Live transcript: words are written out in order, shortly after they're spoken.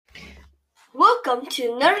Welcome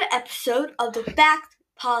to another episode of the Fact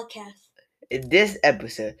Podcast. In this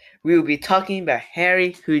episode, we will be talking about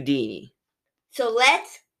Harry Houdini. So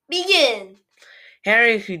let's begin.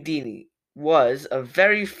 Harry Houdini was a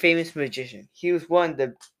very famous magician. He was one of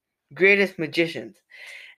the greatest magicians.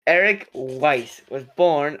 Eric Weiss was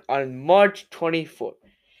born on March 24,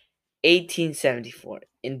 1874,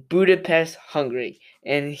 in Budapest, Hungary,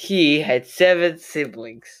 and he had 7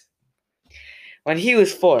 siblings. When he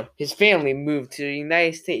was 4, his family moved to the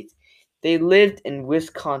United States. They lived in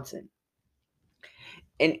Wisconsin.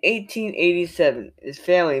 In 1887, his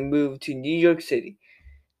family moved to New York City.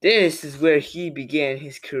 This is where he began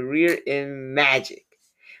his career in magic.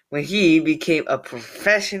 When he became a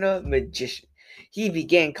professional magician, he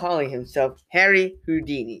began calling himself Harry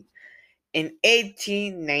Houdini. In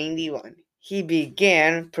 1891, he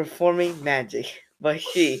began performing magic, but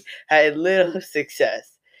he had little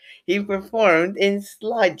success. He performed in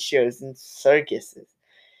slideshows and circuses.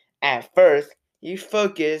 At first, he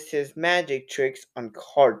focused his magic tricks on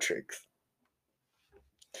card tricks.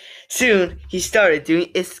 Soon, he started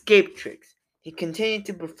doing escape tricks. He continued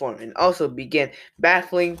to perform and also began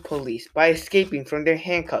baffling police by escaping from their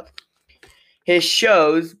handcuffs. His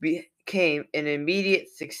shows became an immediate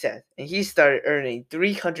success, and he started earning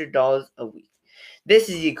 $300 a week. This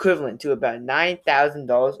is equivalent to about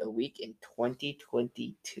 $9,000 a week in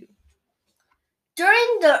 2022.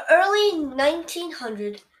 During the early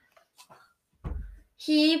 1900s,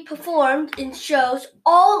 he performed in shows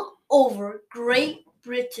all over Great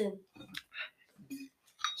Britain.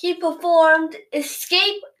 He performed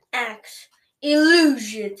escape acts,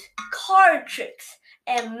 illusions, card tricks,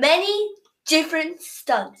 and many different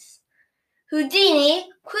stunts.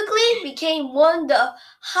 Houdini quickly became one of the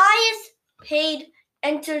highest paid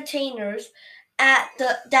entertainers at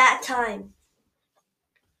that time.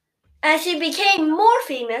 As he became more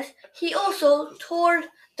famous, he also toured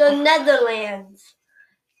the Netherlands,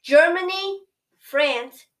 Germany,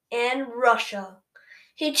 France, and Russia.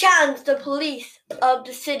 He challenged the police of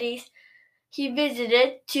the cities he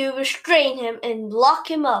visited to restrain him and lock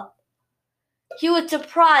him up. He would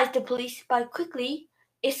surprise the police by quickly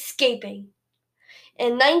escaping.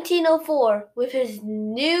 In 1904, with his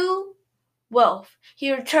new wealth,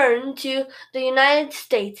 he returned to the United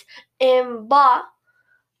States and bought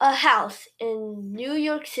a house in New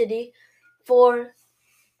York City for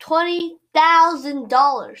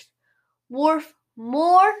 $20,000, worth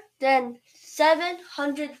more than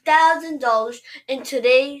 $700,000 in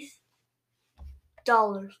today's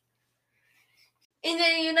dollars. In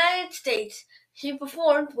the United States, he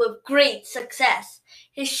performed with great success.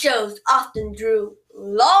 His shows often drew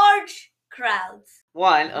large crowds.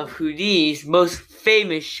 One of Houdini's most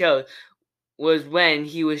famous shows was when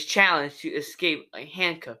he was challenged to escape a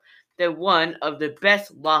handcuff that one of the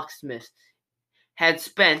best locksmiths had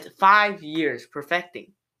spent 5 years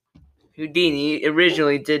perfecting. Houdini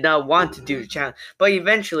originally did not want to do the challenge, but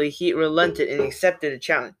eventually he relented and accepted the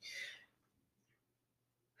challenge.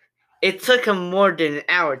 It took him more than an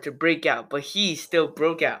hour to break out, but he still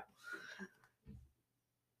broke out.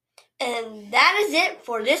 And that is it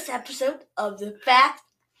for this episode of the Fact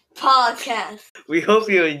Podcast. We hope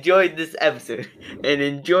you enjoyed this episode and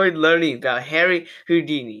enjoyed learning about Harry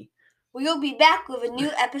Houdini. We will be back with a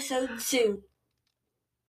new episode soon.